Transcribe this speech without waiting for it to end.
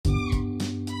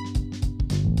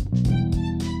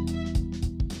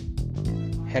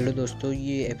Hello दोस्तों,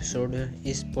 ये episode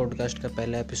इस पॉडकास्ट का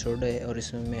पहला एपिसोड है और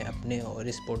इसमें मैं अपने और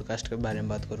इस पॉडकास्ट के बारे में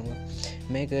बात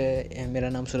करूँगा। मेरा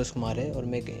नाम सुरेश कुमार है और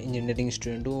मैं एक इंजीनियरिंग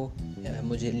स्टूडेंट हूँ।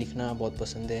 मुझे लिखना बहुत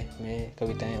पसंद है। मैं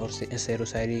कविताएं और शेर व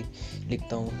शायरी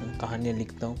लिखता हूँ, कहानियाँ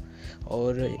लिखता हूँ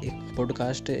और एक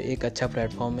पॉडकास्ट एक अच्छा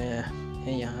प्लेटफॉर्म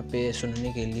है यहाँ पे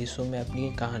सुनने के लिए। सो मैं अपनी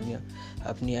कहानियाँ,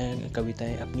 अपनी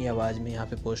कविताएं अपनी आवाज़ में यहाँ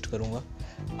पे पोस्ट करूँगा।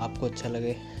 आपको अच्छा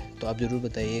लगे तो आप ज़रूर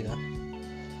बताइएगा।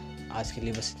 आज के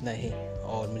लिए बस इतना ही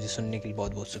और मुझे सुनने के लिए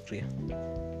बहुत बहुत शुक्रिया।